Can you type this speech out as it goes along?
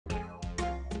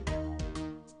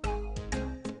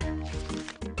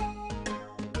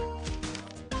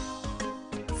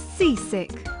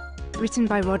Seasick, written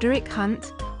by Roderick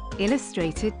Hunt,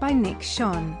 illustrated by Nick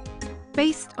Shon.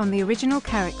 Based on the original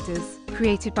characters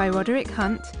created by Roderick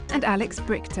Hunt and Alex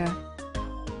Brichter.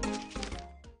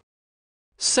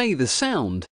 Say the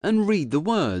sound and read the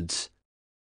words.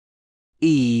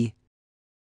 E,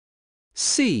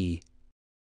 sea,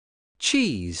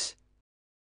 cheese,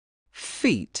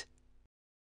 feet,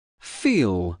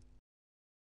 feel.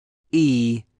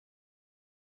 E,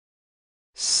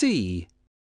 sea,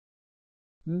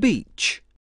 beach,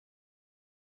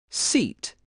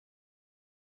 seat,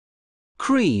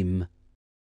 cream,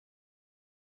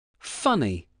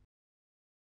 funny,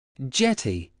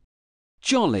 jetty,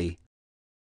 jolly,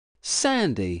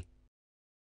 sandy.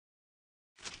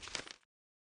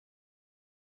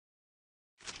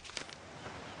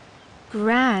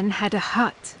 Gran had a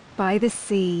hut by the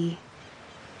sea.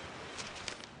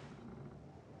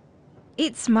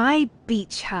 "It's my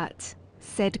beach hut,"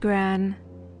 said Gran.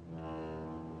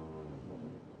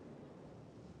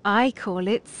 "I call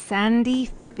it Sandy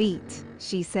Feet,"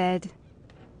 she said.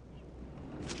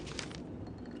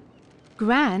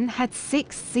 Gran had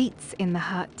 6 seats in the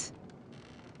hut.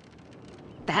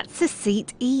 "That's a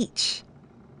seat each."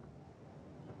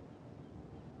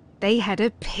 They had a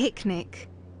picnic.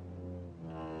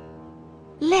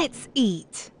 "Let's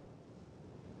eat."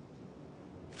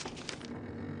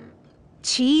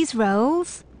 "Cheese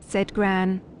rolls," said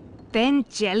Gran. "Then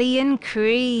jelly and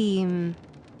cream."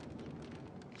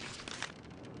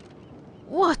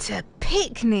 "What a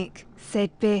picnic,"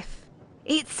 said Biff.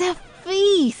 "It's a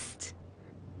feast."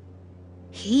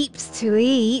 "Heaps to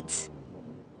eat."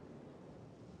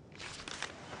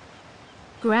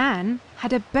 Gran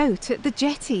had a boat at the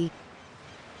jetty.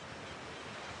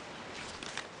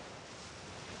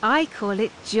 "I call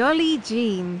it Jolly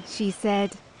Jean," she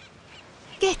said.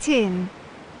 "Get in."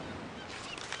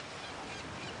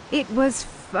 It was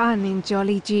fun in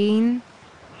Jolly Jean.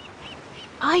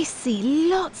 "I see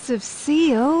lots of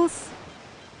seals."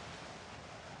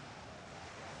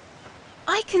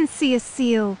 "I can see a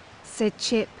seal," said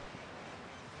Chip.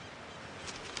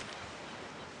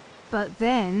 But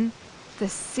then the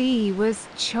sea was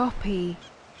choppy.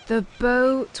 The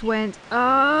boat went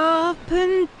up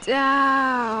and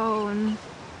down.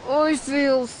 "I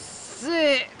feel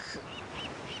sick."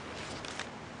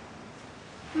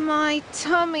 "My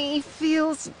tummy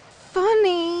feels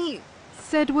funny,"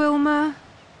 said Wilma.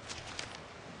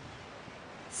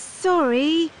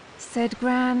 "Sorry," said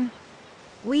Gran.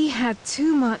 "We had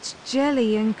too much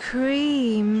jelly and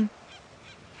cream."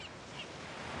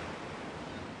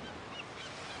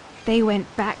 They went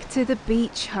back to the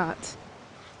beach hut.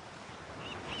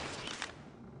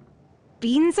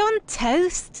 "Beans on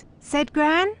toast," said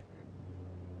Gran.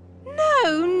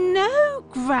 "No, no,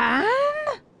 Gran."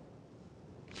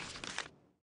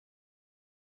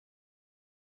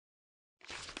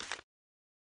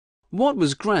 What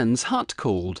was Gran's hut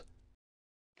called?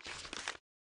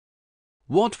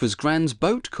 What was Gran's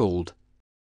boat called?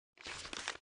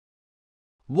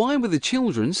 Why were the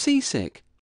children seasick?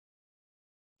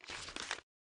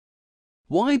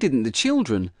 Why didn't the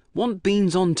children want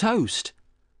beans on toast?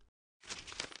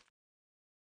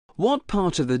 What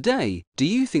part of the day do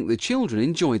you think the children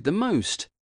enjoyed the most?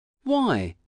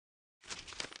 Why?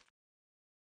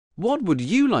 What would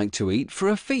you like to eat for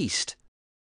a feast?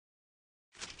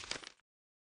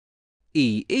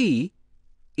 E-E,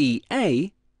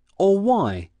 E-A, or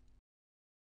Y?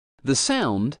 The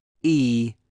sound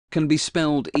E can be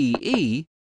spelled E-E,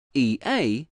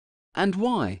 E-A, and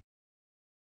Y.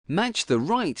 Match the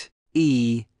right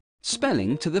E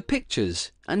spelling to the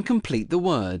pictures and complete the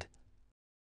word.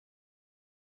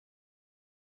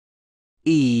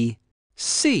 E,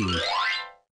 sea.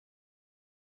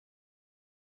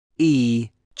 E,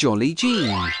 Jolly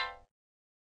Jean.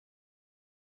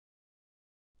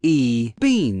 E,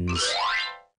 beans.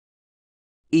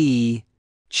 E,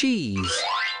 cheese.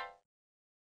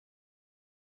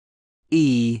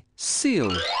 E,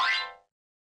 seal.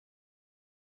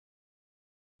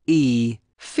 E,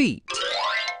 feet.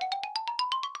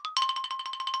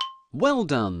 Well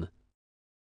done!